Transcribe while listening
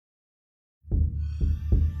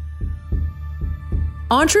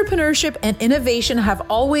Entrepreneurship and innovation have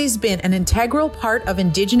always been an integral part of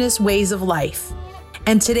Indigenous ways of life.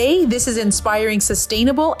 And today, this is inspiring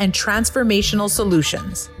sustainable and transformational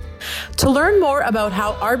solutions. To learn more about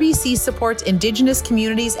how RBC supports Indigenous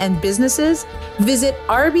communities and businesses, visit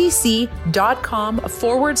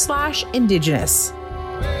rbc.com/Indigenous.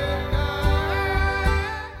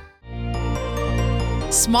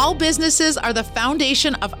 Small businesses are the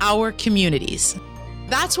foundation of our communities.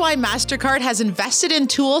 That's why MasterCard has invested in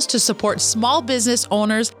tools to support small business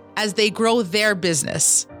owners as they grow their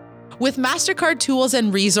business. With MasterCard tools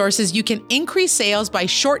and resources, you can increase sales by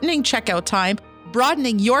shortening checkout time,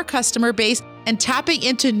 broadening your customer base, and tapping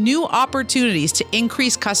into new opportunities to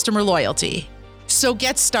increase customer loyalty. So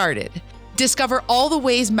get started. Discover all the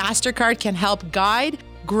ways MasterCard can help guide,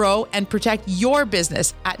 grow, and protect your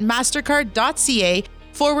business at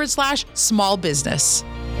mastercard.ca/small business.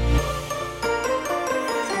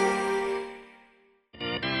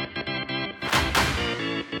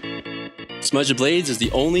 Smudged Blades is the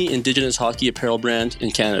only Indigenous hockey apparel brand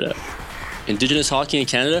in Canada. Indigenous hockey in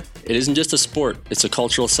Canada, it isn't just a sport, it's a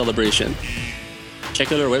cultural celebration.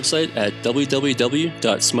 Check out our website at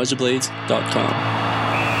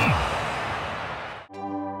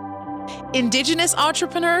www.smudgedblades.com. Indigenous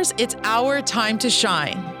entrepreneurs, it's our time to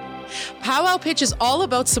shine. Powwow Pitch is all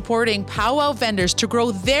about supporting powwow vendors to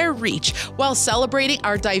grow their reach while celebrating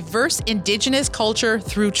our diverse Indigenous culture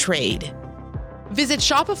through trade. Visit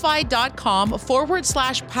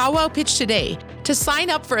shopify.com/powwow pitch today to sign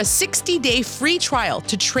up for a 60-day free trial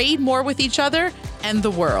to trade more with each other and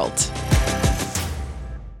the world.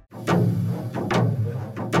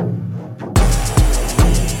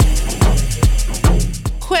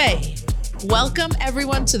 Kwei, welcome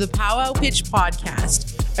everyone to the Powwow Pitch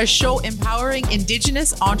podcast, a show empowering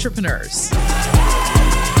Indigenous entrepreneurs.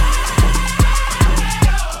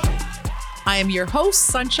 I am your host,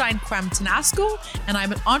 Sunshine Kwamtanasco, and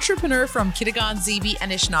I'm an entrepreneur from Kitigan-Zibi,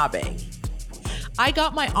 Anishinaabe. I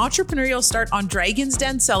got my entrepreneurial start on Dragon's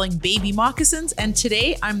Den selling baby moccasins, and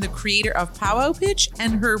today I'm the creator of Powwow Pitch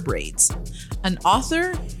and Her Braids, an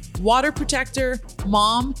author, water protector,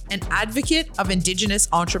 mom, and advocate of Indigenous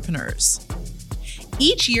entrepreneurs.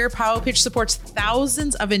 Each year, Powwow Pitch supports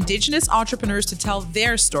thousands of Indigenous entrepreneurs to tell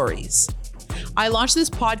their stories. I launched this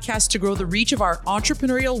podcast to grow the reach of our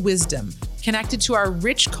entrepreneurial wisdom, connected to our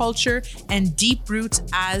rich culture and deep roots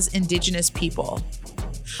as Indigenous people.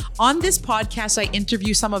 On this podcast, I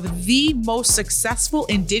interview some of the most successful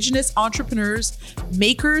Indigenous entrepreneurs,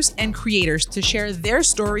 makers, and creators to share their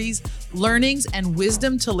stories, learnings, and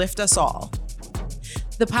wisdom to lift us all.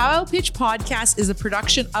 The Powwow Pitch podcast is a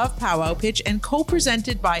production of Powwow Pitch and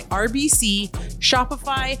co-presented by RBC,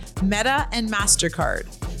 Shopify, Meta, and MasterCard,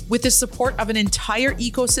 with the support of an entire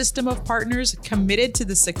ecosystem of partners committed to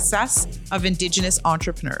the success of Indigenous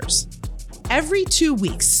entrepreneurs. Every 2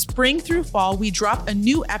 weeks, spring through fall, we drop a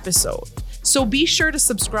new episode. So be sure to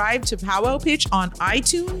subscribe to Powwow Pitch on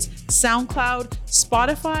iTunes, SoundCloud,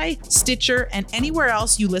 Spotify, Stitcher, and anywhere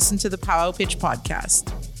else you listen to the Powwow Pitch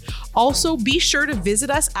podcast. Also, be sure to visit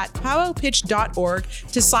us at powwowpitch.org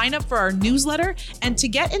to sign up for our newsletter and to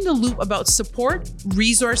get in the loop about support,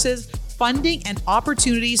 resources, funding, and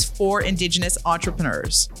opportunities for Indigenous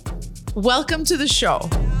entrepreneurs. Welcome to the show.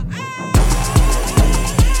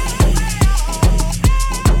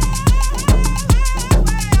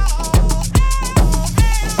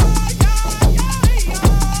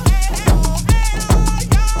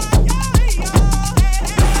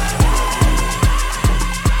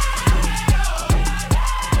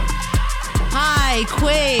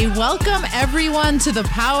 Kwei, welcome everyone to the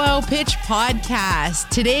Powwow Pitch podcast.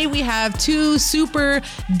 Today we have two super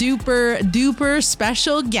duper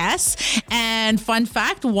special guests, and fun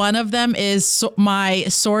fact, one of them is my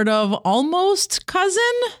sort of almost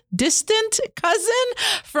distant cousin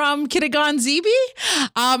from Kitigan-Zibi.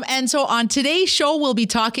 And so on today's show, we'll be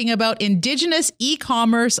talking about Indigenous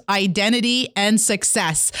e-commerce identity and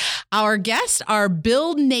success. Our guests are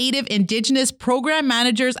Build Native Indigenous program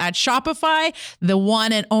managers at Shopify, the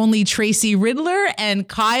one and only Tracy Riddler and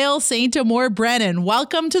Kyle St. Amour Brennan.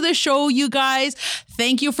 Welcome to the show, you guys.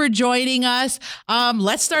 Thank you for joining us.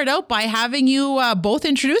 Let's start out by having you both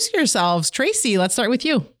introduce yourselves. Tracy, let's start with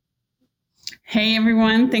you. Hey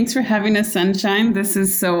everyone, thanks for having us, Sunshine. This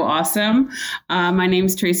is so awesome. My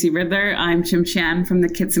name's Tracy Riddler. I'm Tsimshian from the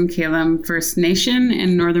Kitsim-Kalim First Nation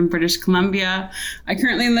in northern British Columbia. I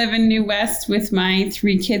currently live in New West with my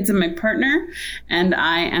 3 kids and my partner, and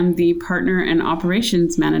I am the partner and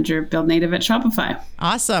operations manager of Build Native at Shopify.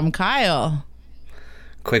 Awesome. Kyle.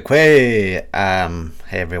 Quick way. Hey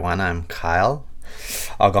everyone, I'm Kyle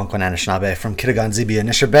Algonquin Anishinaabe from Kitigan-Zibi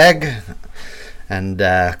Anishinaabe.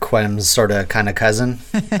 Quem's sort of kind of cousin,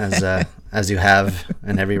 as you have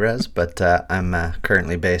in every res. But I'm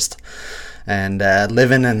currently based and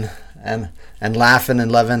living and laughing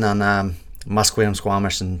and loving on Musqueam,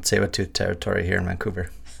 Squamish, and Tsleil-Waututh territory here in Vancouver.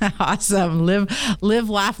 Awesome. Live,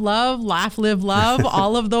 laugh, live, love,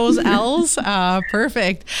 all of those L's.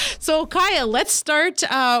 Perfect. So Kyle, let's start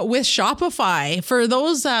with Shopify. For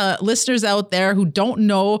those listeners out there who don't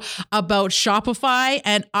know about Shopify,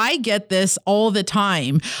 and I get this all the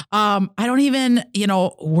time. I don't even,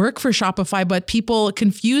 work for Shopify, but people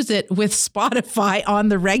confuse it with Spotify on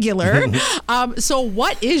the regular. So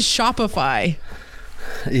what is Shopify?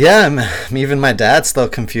 Yeah, even my dad still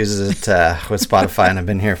confuses it with Spotify, and I've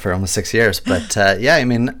been here for almost 6 years. But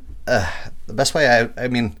the best way,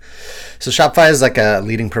 so Shopify is like a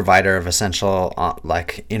leading provider of essential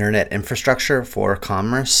internet infrastructure for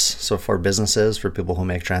commerce. So for businesses, for people who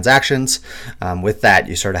make transactions. With that,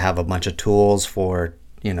 you sort of have a bunch of tools for,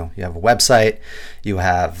 you have a website, you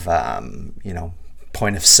have,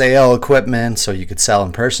 point of sale equipment, so you could sell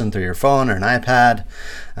in person through your phone or an iPad.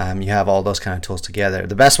 You have all those kind of tools together.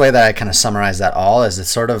 The best way that I kind of summarize that all is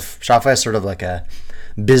Shopify is sort of like a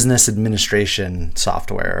business administration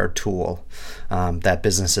software or tool that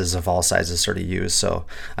businesses of all sizes sort of use. So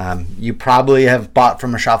you probably have bought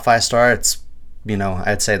from a Shopify store. It's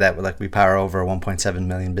I'd say that we power over 1.7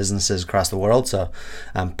 million businesses across the world. So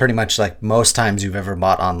pretty much like most times you've ever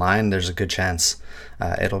bought online, there's a good chance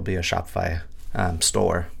it'll be a Shopify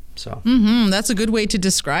store. So that's a good way to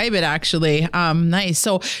describe it, actually. Nice.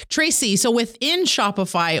 So Tracy, within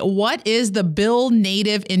Shopify, what is the Build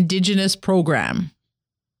Native Indigenous program?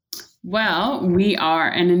 Well, we are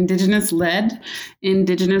an Indigenous-led,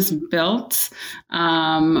 Indigenous-built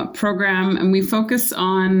program, and we focus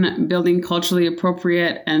on building culturally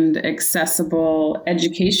appropriate and accessible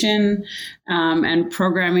education and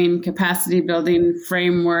programming, capacity building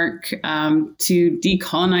framework to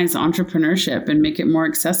decolonize entrepreneurship and make it more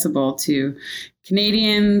accessible to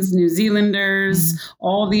Canadians, New Zealanders,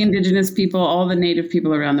 all the Indigenous people, all the Native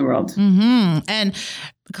people around the world. And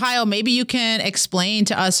Kyle, maybe you can explain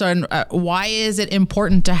to us on why is it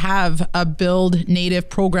important to have a Build Native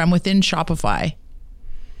program within Shopify?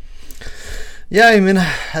 Yeah,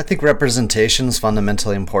 I think representation is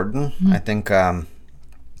fundamentally important. I think,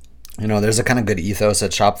 there's a kind of good ethos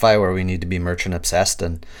at Shopify where we need to be merchant obsessed.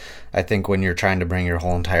 And I think when you're trying to bring your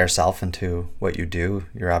whole entire self into what you do,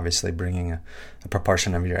 you're obviously bringing a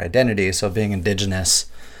proportion of your identity. So being Indigenous,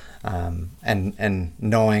 and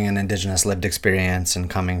knowing an Indigenous lived experience and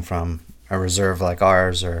coming from a reserve like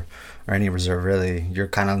ours or any reserve really, you're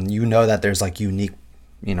kind of, that there's like unique,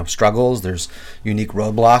 struggles, there's unique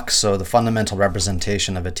roadblocks. So the fundamental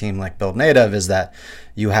representation of a team like Build Native is that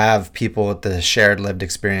you have people with the shared lived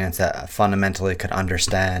experience that fundamentally could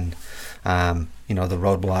understand, the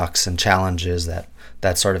roadblocks and challenges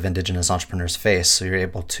that sort of Indigenous entrepreneurs face. So you're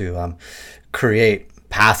able to create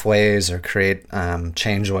pathways or create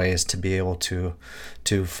change ways to be able to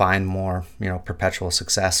find more perpetual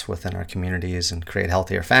success within our communities and create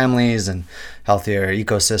healthier families and healthier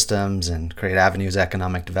ecosystems and create avenues of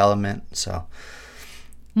economic development. So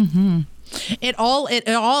it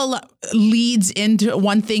all leads into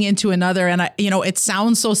one thing into another. And it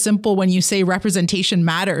sounds so simple when you say representation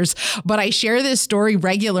matters, but I share this story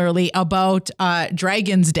regularly about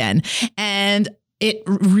Dragon's Den, and it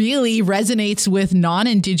really resonates with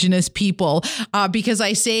non-Indigenous people because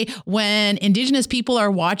I say when Indigenous people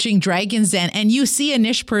are watching Dragon's Den and you see a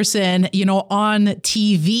niche person, on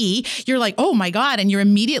TV, you're like, oh my God. And you're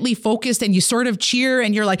immediately focused and you sort of cheer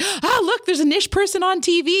and you're like, look, there's a niche person on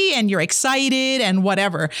TV, and you're excited and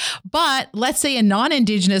whatever. But let's say a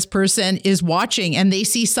non-Indigenous person is watching and they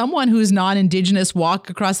see someone who's non-Indigenous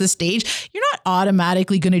walk across the stage. You're not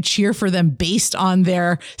automatically going to cheer for them based on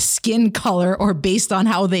their skin color or based on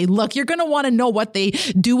how they look. You're going to want to know what they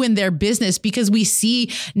do in their business because we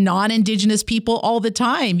see non-Indigenous people all the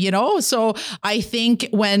time, So I think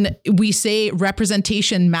when we say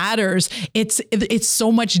representation matters, it's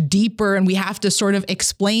so much deeper, and we have to sort of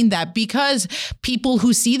explain that because people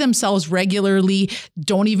who see themselves regularly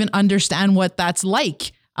don't even understand what that's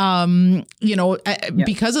like. Because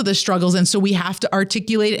of the struggles. And so we have to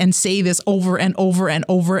articulate and say this over and over and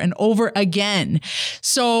over and over again.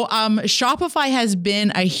 So Shopify has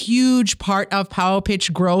been a huge part of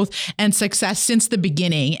PowerPitch growth and success since the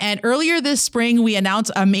beginning. And earlier this spring, we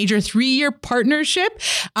announced a major 3-year partnership,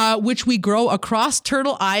 which we grow across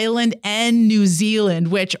Turtle Island and New Zealand,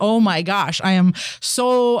 which, oh my gosh, I am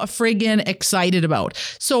so friggin' excited about.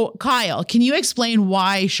 So Kyle, can you explain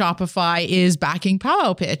why Shopify is backing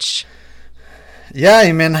PowerPitch? Yeah,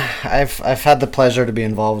 I mean, I've had the pleasure to be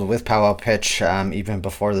involved with Powwow Pitch even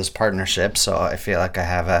before this partnership, so I feel like I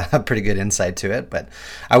have a pretty good insight to it. But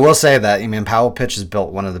I will say that, I mean, Powwow Pitch has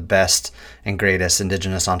built one of the best and greatest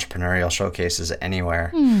Indigenous entrepreneurial showcases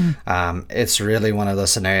anywhere. It's really one of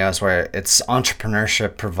those scenarios where it's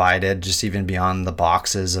entrepreneurship provided just even beyond the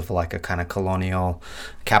boxes of like a kind of colonial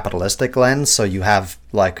capitalistic lens. So you have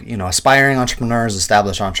like, you know, aspiring entrepreneurs,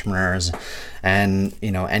 established entrepreneurs, and,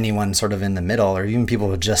 you know, anyone sort of in the middle, or even people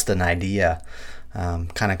with just an idea,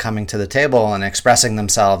 kind of coming to the table and expressing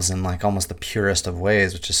themselves in like almost the purest of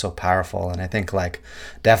ways, which is so powerful. And I think like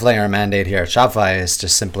definitely our mandate here at Shopify is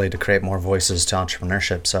just simply to create more voices to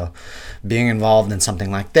entrepreneurship. So being involved in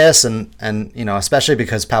something like this, and you know, especially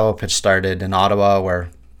because Powwow Pitch started in Ottawa,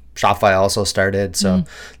 where Shopify also started, so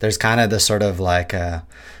there's kind of this sort of like a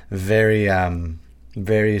very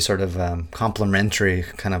sort of complementary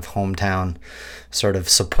kind of hometown sort of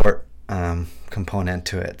support component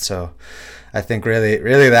to it. So I think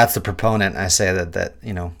really that's the proponent. I say that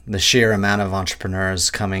you know, the sheer amount of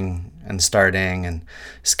entrepreneurs coming and starting and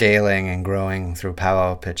scaling and growing through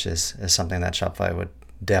Powwow Pitch is something that Shopify would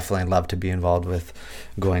definitely love to be involved with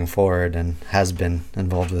going forward, and has been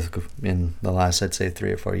involved with in the last, I'd say,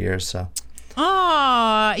 3 or 4 years. So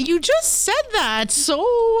you just said that so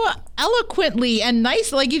eloquently and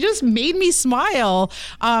nice. Like, you just made me smile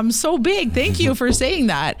so big. Thank you for saying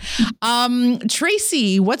that.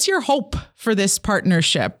 Tracy, what's your hope for this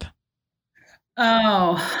partnership?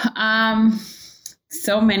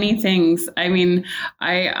 So many things. I mean,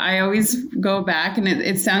 I always go back, and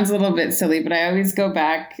it sounds a little bit silly, but I always go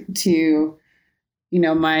back to, you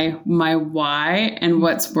know, my why and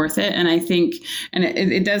what's worth it. And I think, and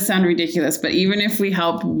it does sound ridiculous, but even if we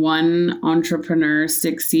help one entrepreneur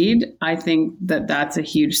succeed, I think that that's a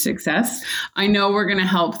huge success. I know we're going to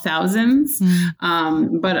help thousands,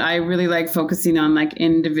 but I really like focusing on like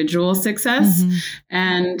individual success.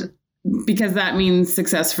 And because that means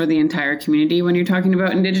success for the entire community when you're talking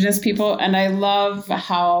about Indigenous people. And I love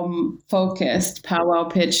how focused Powwow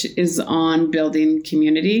Pitch is on building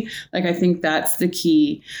community. Like, I think that's the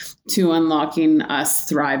key to unlocking us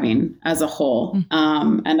thriving as a whole.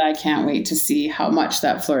 And I can't wait to see how much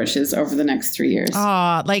that flourishes over the next 3 years.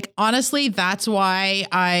 Like, honestly, that's why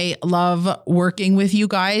I love working with you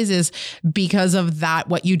guys, is because of that,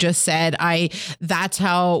 what you just said. That's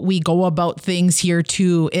how we go about things here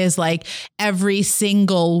too, is like every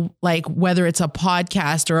single, like, whether it's a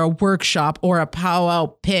podcast or a workshop or a Powwow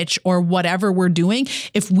Pitch or whatever we're doing,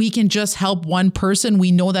 if we can just help one person,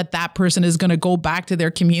 we know that that person is going to go back to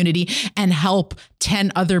their community and help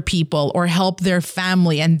 10 other people or help their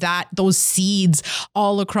family. And that those seeds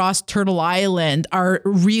all across Turtle Island are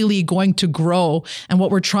really going to grow. And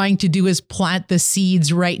what we're trying to do is plant the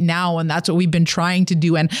seeds right now. And that's what we've been trying to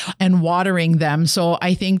do, and watering them. So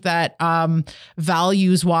I think that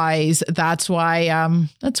values wise, that's why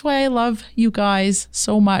I love you guys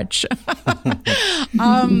so much.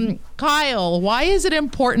 Kyle, why is it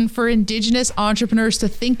important for Indigenous entrepreneurs to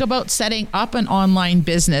think about setting up an online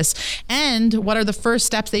business? And what are the first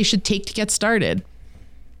steps they should take to get started?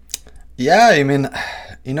 Yeah, I mean,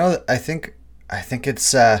 you know, I think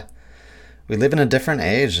it's we live in a different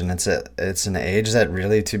age, and it's an age that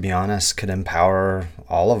really, to be honest, could empower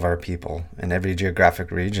all of our people in every geographic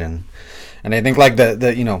region. And I think like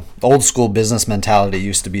the you know, old school business mentality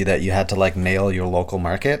used to be that you had to like nail your local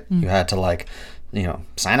market. You had to like, you know,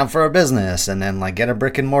 sign up for a business and then like get a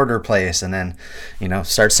brick and mortar place and then, you know,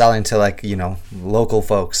 start selling to like, you know, local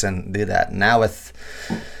folks and do that. Now with,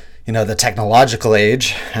 you know, the technological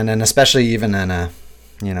age, and then especially even in a,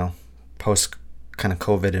 you know, post kind of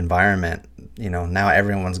COVID environment, you know, now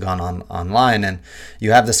everyone's gone online, and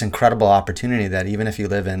you have this incredible opportunity that even if you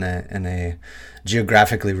live in a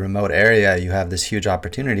geographically remote area, you have this huge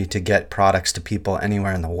opportunity to get products to people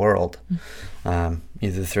anywhere in the world.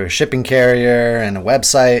 Either through a shipping carrier and a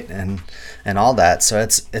website and all that. So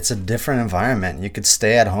it's a different environment. You could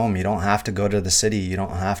stay at home. You don't have to go to the city. You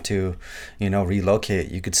don't have to, you know,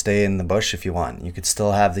 relocate. You could stay in the bush if you want. You could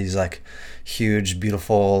still have these like huge,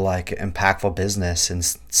 beautiful, like impactful business and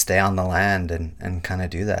stay on the land and kind of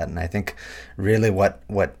do that. And I think really what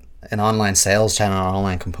an online sales channel or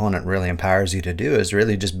online component really empowers you to do is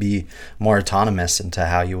really just be more autonomous into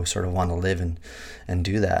how you sort of want to live and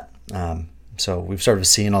do that. So we've sort of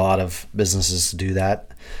seen a lot of businesses do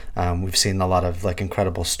that. We've seen a lot of like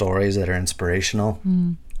incredible stories that are inspirational.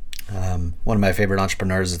 One of my favorite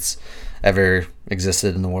entrepreneurs that's ever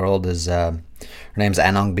existed in the world is her name's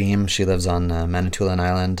Anong Beam. She lives on Manitoulin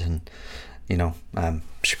Island, and you know,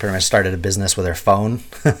 she pretty much started a business with her phone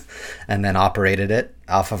and then operated it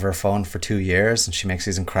off of her phone for 2 years. And she makes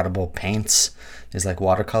these incredible paints is like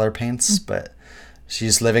watercolor paints, but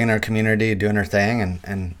she's living in her community, doing her thing,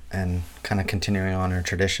 and kind of continuing on her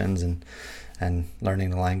traditions and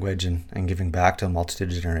learning the language and giving back to a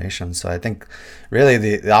multitude of generations. So I think really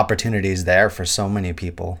the opportunity is there for so many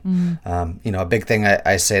people. A big thing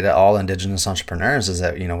I say to all Indigenous entrepreneurs is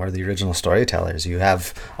that, we're the original storytellers. You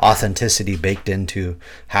have authenticity baked into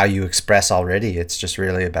how you express already. It's just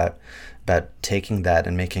really about taking that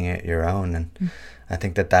and making it your own. And I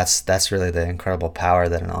think that's really the incredible power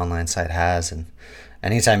that an online site has. And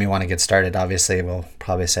anytime you want to get started, obviously we'll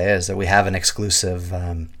probably say is that we have an exclusive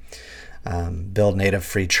Build Native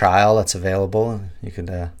free trial that's available. You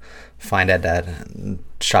could find it at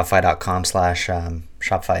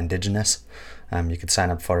shopify.com/Shopify Indigenous. You could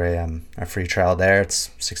sign up for a free trial there.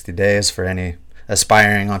 It's 60 days for any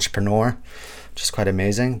aspiring entrepreneur, which is quite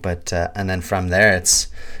amazing. But and then from there, it's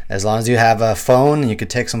as long as you have a phone, you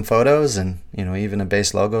could take some photos and even a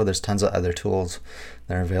base logo. There's tons of other tools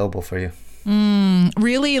that are available for you.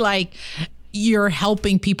 Really, like, you're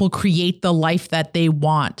helping people create the life that they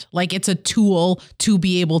want. Like, it's a tool to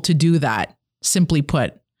be able to do that, simply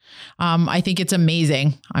put. I think it's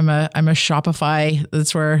amazing. I'm a Shopify.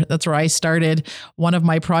 That's where I started one of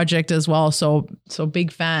my project as well. So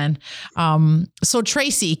big fan. So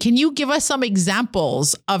Tracy, can you give us some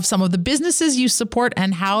examples of some of the businesses you support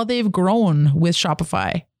and how they've grown with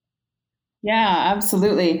Shopify? Yeah,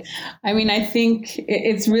 absolutely. I mean, I think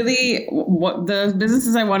it's really what the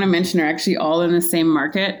businesses I want to mention are actually all in the same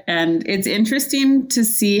market. And it's interesting to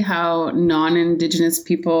see how non-Indigenous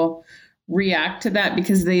people react to that,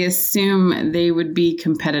 because they assume they would be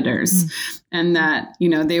competitors and that,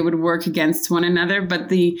 they would work against one another. But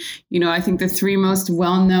I think the three most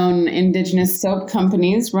well-known Indigenous soap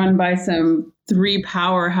companies run by some three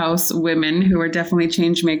powerhouse women who are definitely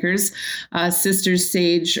change makers, Sisters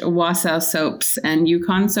Sage, Wausau Soaps, and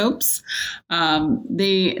Yukon Soaps.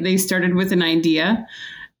 They started with an idea,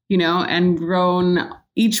 and grown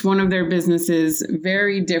each one of their businesses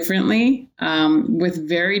very differently, with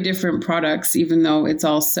very different products, even though it's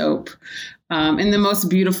all soap, in the most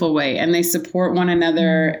beautiful way. And they support one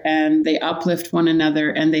another and they uplift one another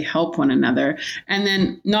and they help one another. And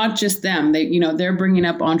then not just them, they're bringing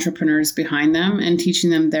up entrepreneurs behind them and teaching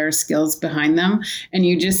them their skills behind them. And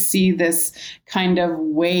you just see this kind of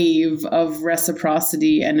wave of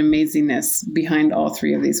reciprocity and amazingness behind all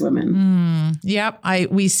three of these women. Yep.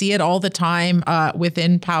 We see it all the time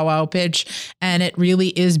within Powwow Pitch, and it really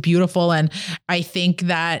is beautiful. And I think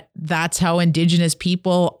that that's how Indigenous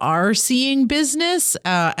people are seeing business,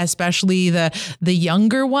 especially the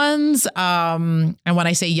younger ones. And when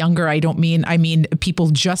I say younger, I mean people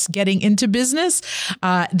just getting into business,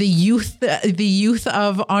 the youth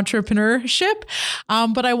of entrepreneurship.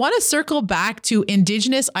 But I want to circle back to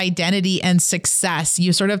Indigenous identity and success.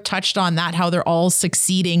 You sort of touched on that, how they're all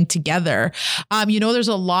succeeding together. There's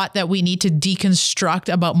a lot that we need to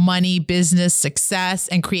deconstruct about money, business, success,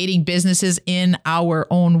 and creating businesses in our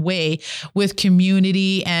own way with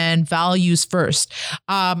community and values first.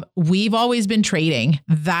 We've always been trading.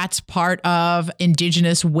 That's part of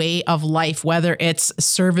Indigenous way of life, whether it's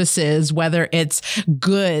services, whether it's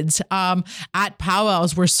goods. At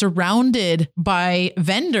powwows, we're surrounded by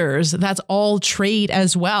vendors. That's all trade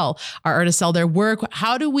as well. Our artists sell their work.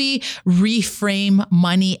 How do we reframe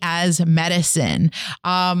money as medicine?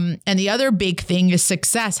 And the other big thing is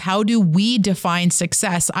success. How do we define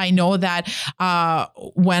success? I know that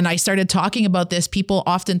when I started talking about this, people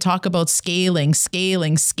often talk about scaling.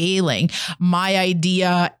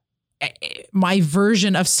 My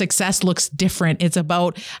version of success looks different. It's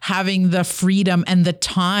about having the freedom and the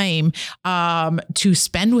time to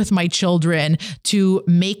spend with my children, to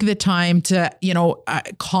make the time to,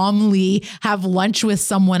 calmly have lunch with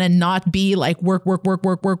someone and not be like work.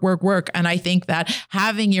 And I think that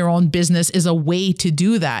having your own business is a way to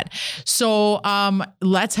do that. So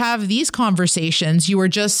let's have these conversations.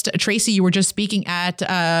 Tracy, you were just speaking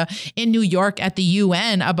in New York at the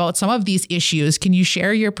UN about some of these issues. Can you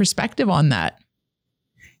share your perspective on that?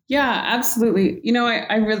 Yeah, absolutely.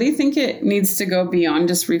 I really think it needs to go beyond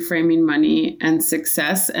just reframing money and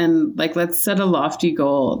success, and let's set a lofty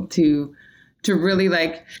goal to really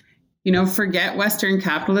forget Western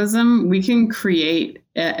capitalism. We can create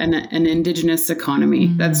an Indigenous economy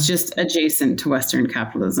that's just adjacent to Western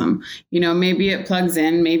capitalism. Maybe it plugs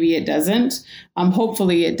in, maybe it doesn't.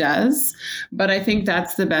 Hopefully it does. But I think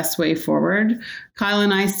that's the best way forward. Kyle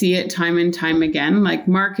and I see it time and time again, like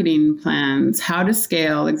marketing plans, how to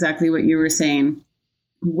scale, exactly what you were saying.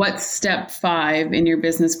 what's step 5 in your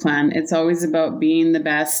business plan? It's always about being the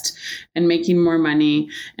best and making more money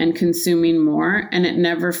and consuming more. And it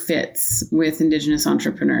never fits with Indigenous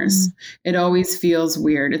entrepreneurs. It always feels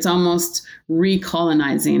weird. It's almost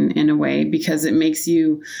recolonizing in a way, because it makes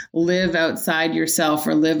you live outside yourself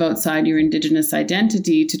or live outside your Indigenous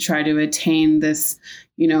identity to try to attain this,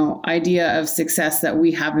 idea of success that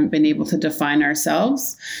we haven't been able to define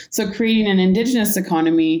ourselves. So creating an Indigenous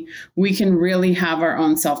economy, we can really have our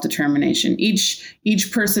own self-determination.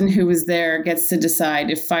 Each person who is there gets to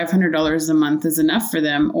decide if $500 a month is enough for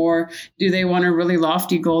them, or do they want a really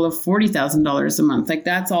lofty goal of $40,000 a month? Like,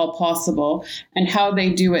 that's all possible. And how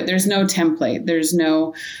they do it, there's no template. There's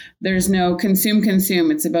no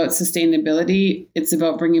consume. It's about sustainability. It's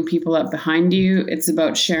about bringing people up behind you. It's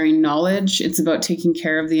about sharing knowledge. It's about taking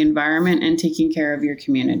care of the environment and taking care of your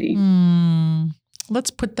community.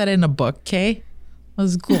 Let's put that in a book, okay? That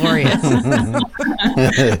was glorious.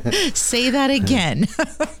 Say that again.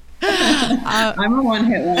 I'm a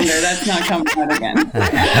one-hit wonder. That's not coming out again.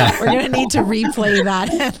 We're going to need to replay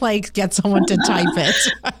that and get someone to type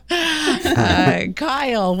it.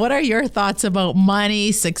 Kyle, what are your thoughts about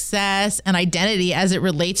money, success, and identity as it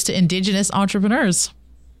relates to Indigenous entrepreneurs?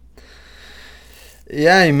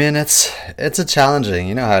 Yeah, I mean, it's a challenging,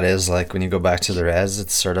 you know how it is, when you go back to the res,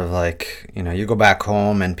 it's sort of you go back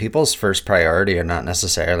home and people's first priority are not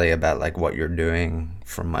necessarily about what you're doing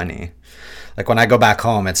for money. When I go back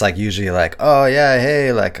home, it's usually oh yeah,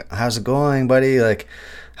 hey, how's it going, buddy?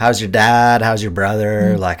 How's your dad? How's your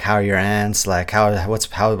brother? How are your aunts? How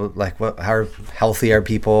healthy are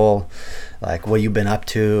people? What you've been up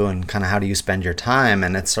to, and kind of how do you spend your time?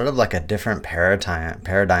 And it's sort of a different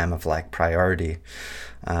paradigm of priority.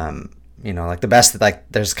 The best,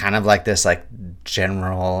 there's kind of this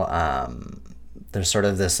general, there's sort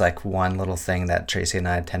of this one little thing that Tracy and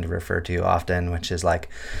I tend to refer to often, which is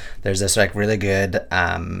there's this really good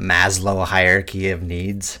Maslow hierarchy of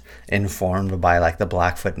needs informed by the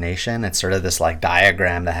Blackfoot Nation. It's sort of this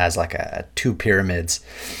diagram that has two pyramids.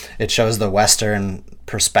 It shows the Western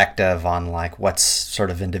perspective on what's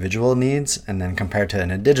sort of individual needs, and then compared to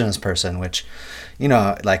an Indigenous person, which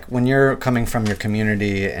when you're coming from your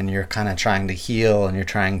community and you're kind of trying to heal and you're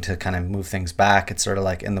trying to kind of move things back, it's sort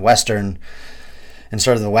of in the Western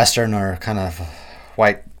or kind of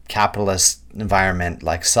white capitalist environment,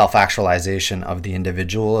 self-actualization of the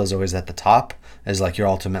individual is always at the top, is you're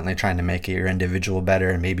ultimately trying to make your individual better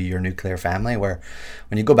and maybe your nuclear family, where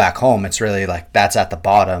when you go back home, it's really that's at the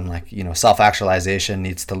bottom. Self-actualization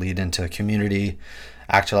needs to lead into community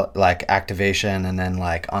activation, and then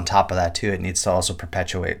on top of that too, it needs to also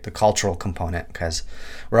perpetuate the cultural component, because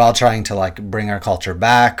we're all trying to bring our culture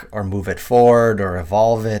back or move it forward or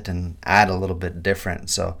evolve it and add a little bit different.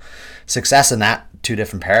 So success in that two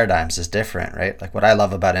different paradigms is different, right? What I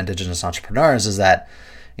love about Indigenous entrepreneurs is that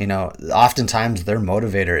oftentimes their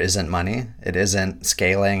motivator isn't money, it isn't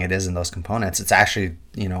scaling, it isn't those components. It's actually,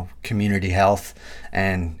 community health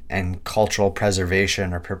and cultural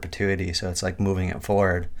preservation or perpetuity. So it's moving it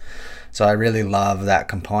forward. So I really love that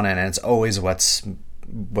component, and it's always what's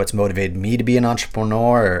motivated me to be an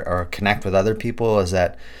entrepreneur or connect with other people, is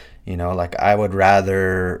that, I would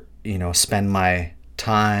rather, spend my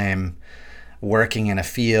time working in a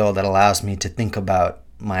field that allows me to think about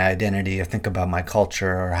my identity or think about my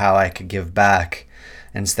culture or how I could give back,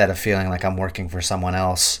 instead of feeling like I'm working for someone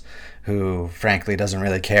else who frankly doesn't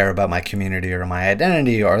really care about my community or my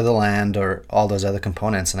identity or the land or all those other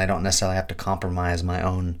components, and I don't necessarily have to compromise my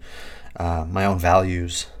own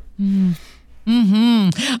values.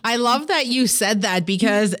 I love that you said that,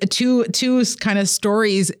 because two kind of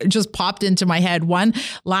stories just popped into my head. One,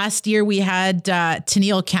 last year we had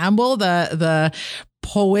Tennille Campbell, the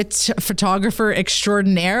poet, photographer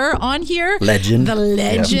extraordinaire on here. The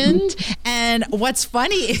legend. Yeah. And what's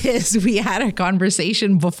funny is we had a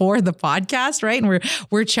conversation before the podcast, right? And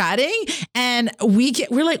we're chatting, and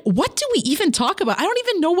we're like, what do we even talk about? I don't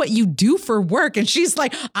even know what you do for work. And she's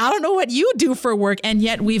like, I don't know what you do for work. And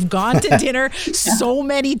yet we've gone to dinner so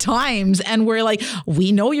many times, and we're like,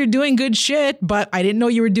 we know you're doing good shit, but I didn't know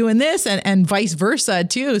you were doing this, and vice versa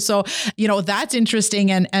too. So, that's interesting.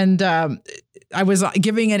 And I was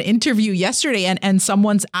giving an interview yesterday, and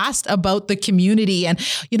someone's asked about the community and,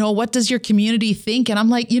 what does your community think? And I'm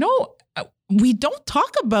like, we don't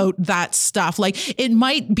talk about that stuff. It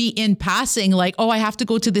might be in passing, I have to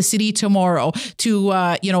go to the city tomorrow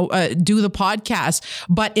to, do the podcast,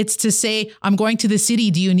 but it's to say, I'm going to the city.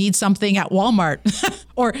 Do you need something at Walmart?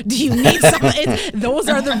 Or do you need some? Those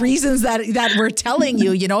are the reasons that we're telling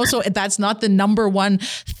you, so that's not the number one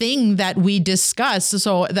thing that we discuss.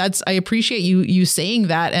 So I appreciate you saying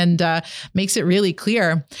that, and makes it really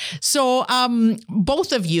clear. So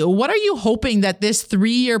both of you, what are you hoping that this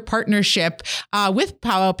 3-year partnership with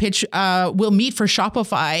Powwow Pitch will meet for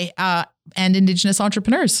Shopify and Indigenous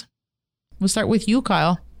entrepreneurs? We'll start with you,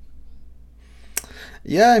 Kyle.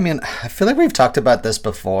 Yeah, I mean, I feel like we've talked about this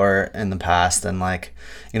before in the past, and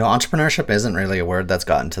entrepreneurship isn't really a word that's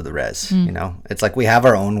gotten to the res. It's like we have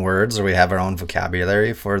our own words, or we have our own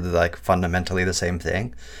vocabulary for fundamentally the same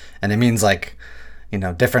thing, and it means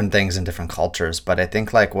different things in different cultures. But I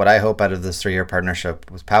think what I hope out of this 3-year partnership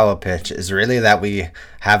with Powwow Pitch is really that we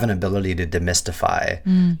have an ability to demystify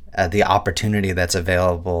the opportunity that's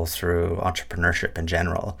available through entrepreneurship in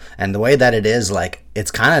general. And the way that it is,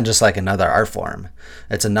 it's kind of just like another art form.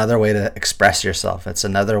 It's another way to express yourself. It's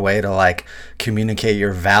another way to communicate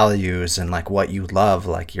your values and what you love,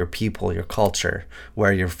 your people, your culture,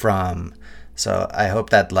 where you're from. So I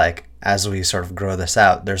hope that as we sort of grow this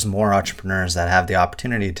out, there's more entrepreneurs that have the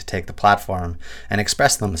opportunity to take the platform and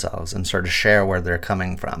express themselves and sort of share where they're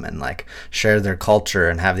coming from and share their culture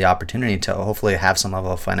and have the opportunity to hopefully have some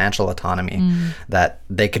level of financial autonomy that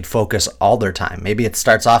they could focus all their time. Maybe it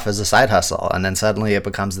starts off as a side hustle and then suddenly it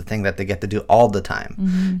becomes the thing that they get to do all the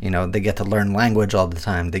time. They get to learn language all the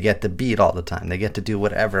time. They get to beat all the time. They get to do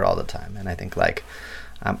whatever all the time. And I think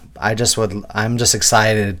I'm just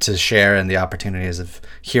excited to share in the opportunities of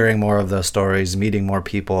hearing more of those stories, meeting more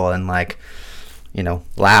people, and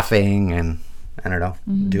laughing and I don't know,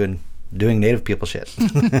 doing native people shit.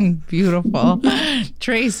 Beautiful.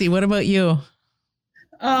 Tracy, what about you?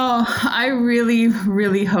 Oh, I really,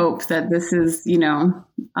 really hope that this is,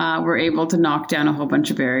 we're able to knock down a whole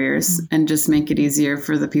bunch of barriers and just make it easier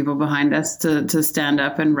for the people behind us to stand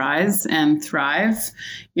up and rise and thrive.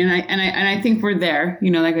 I think we're there,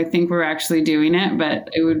 I think we're actually doing it, but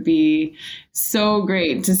it would be so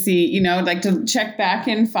great to see, to check back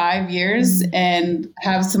in 5 years and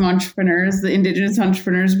have some entrepreneurs, the Indigenous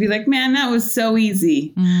entrepreneurs, be like, man, that was so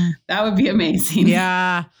easy. That would be amazing.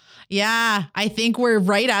 Yeah, I think we're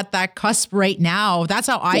right at that cusp right now. That's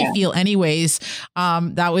how I feel anyways.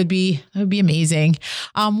 That would be amazing.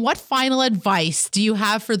 What final advice do you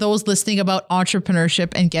have for those listening about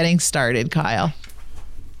entrepreneurship and getting started, Kyle?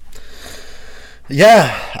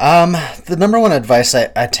 Yeah, the number one advice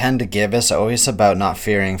I tend to give is always about not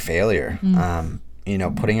fearing failure.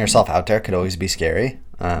 Putting yourself out there could always be scary.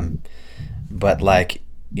 But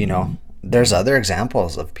there's other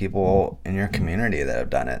examples of people in your community that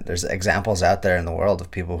have done it. There's examples out there in the world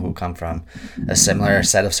of people who come from a similar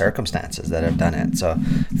set of circumstances that have done it. So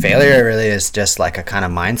failure really is just a kind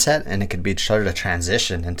of mindset, and it could be sort of a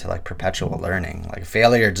transition into perpetual learning.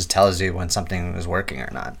 Failure just tells you when something is working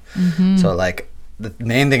or not. So the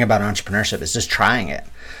main thing about entrepreneurship is just trying it.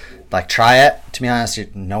 Try it. To be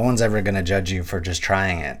honest, no one's ever going to judge you for just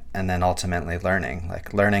trying it and then ultimately learning.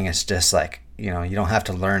 Learning is just you don't have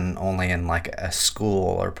to learn only in a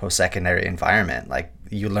school or post-secondary environment.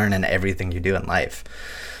 You learn in everything you do in life.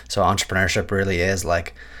 So entrepreneurship really is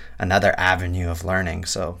another avenue of learning.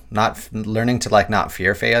 So not learning to not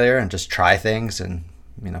fear failure and just try things and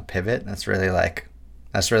pivot. That's really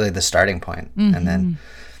the starting point. And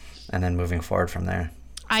then moving forward from there.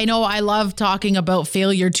 I know I love talking about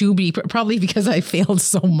failure too, probably because I failed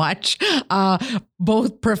so much,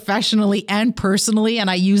 both professionally and personally. And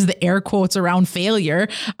I use the air quotes around failure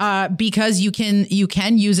because you can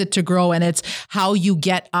use it to grow, and it's how you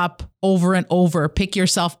get up over and over, pick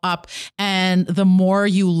yourself up. And the more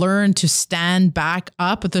you learn to stand back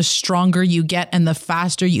up, the stronger you get and the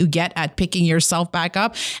faster you get at picking yourself back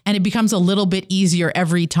up. And it becomes a little bit easier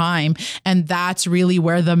every time. And that's really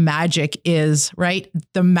where the magic is, right?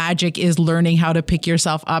 The magic is learning how to pick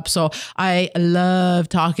yourself up. So I love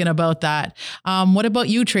talking about that. What about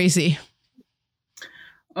you, Tracy?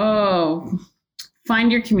 Oh,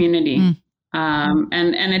 find your community.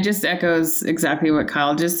 And it just echoes exactly what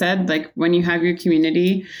Kyle just said. When you have your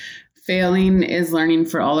community, failing is learning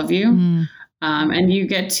for all of you. And you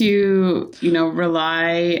get to,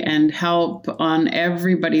 rely and help on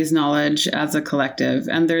everybody's knowledge as a collective,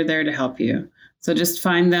 and they're there to help you. So just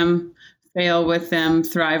find them, fail with them,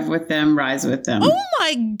 thrive with them, rise with them. Oh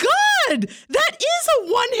my God. That is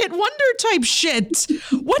a one-hit wonder type shit.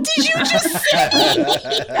 What did you just say?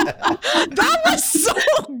 That was so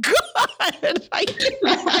good.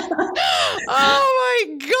 Oh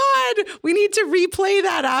my God. We need to replay play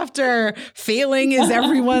that after. Failing is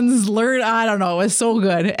everyone's learn. I don't know. It's so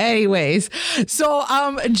good. Anyways, so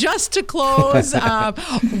just to close,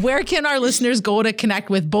 where can our listeners go to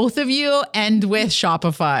connect with both of you and with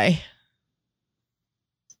Shopify?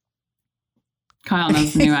 Kyle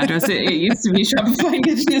knows the new address. It used to be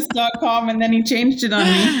shopifyindigenous.com, and then he changed it on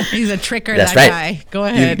me. He's a tricker, That's that right. guy. Go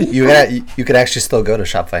ahead. You could actually still go to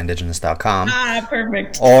shopifyindigenous.com.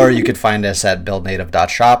 Perfect. Or you could find us at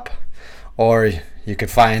buildnative.shop. Or you could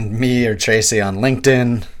find me or Tracy on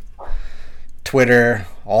LinkedIn, Twitter,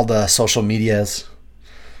 all the social medias,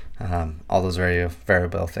 all those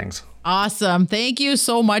variable things. Awesome. Thank you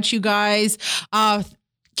so much, you guys.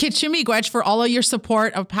 Kitchen Miigwech for all of your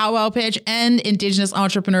support of Powwow Pitch and Indigenous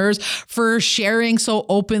entrepreneurs, for sharing so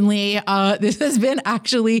openly. This has been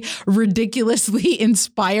actually ridiculously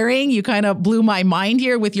inspiring. You kind of blew my mind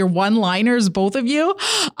here with your one-liners, both of you.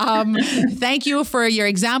 Thank you for your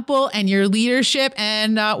example and your leadership.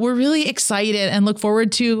 And we're really excited and look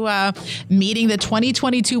forward to meeting the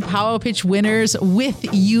 2022 Powwow Pitch winners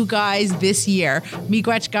with you guys this year.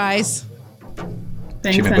 Miigwech, guys.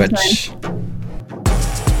 Thanks, Sunshine.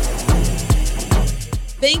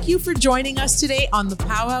 Thank you for joining us today on the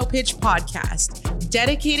Powwow Pitch podcast,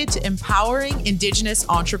 dedicated to empowering Indigenous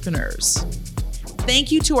entrepreneurs.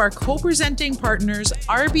 Thank you to our co-presenting partners,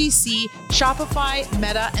 RBC, Shopify,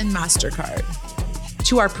 Meta, and MasterCard.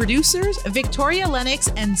 To our producers, Victoria Lennox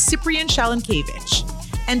and Cyprian Shalankevich.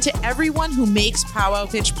 And to everyone who makes Powwow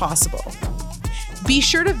Pitch possible. Be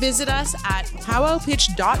sure to visit us at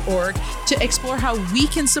powwowpitch.org to explore how we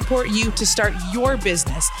can support you to start your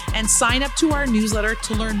business, and sign up to our newsletter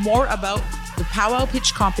to learn more about the Powwow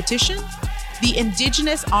Pitch competition, the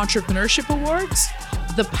Indigenous Entrepreneurship Awards,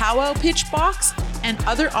 the Powwow Pitch Box, and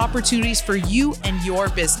other opportunities for you and your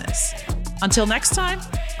business. Until next time,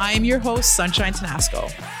 I am your host, Sunshine Tenasco.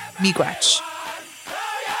 Miigwech.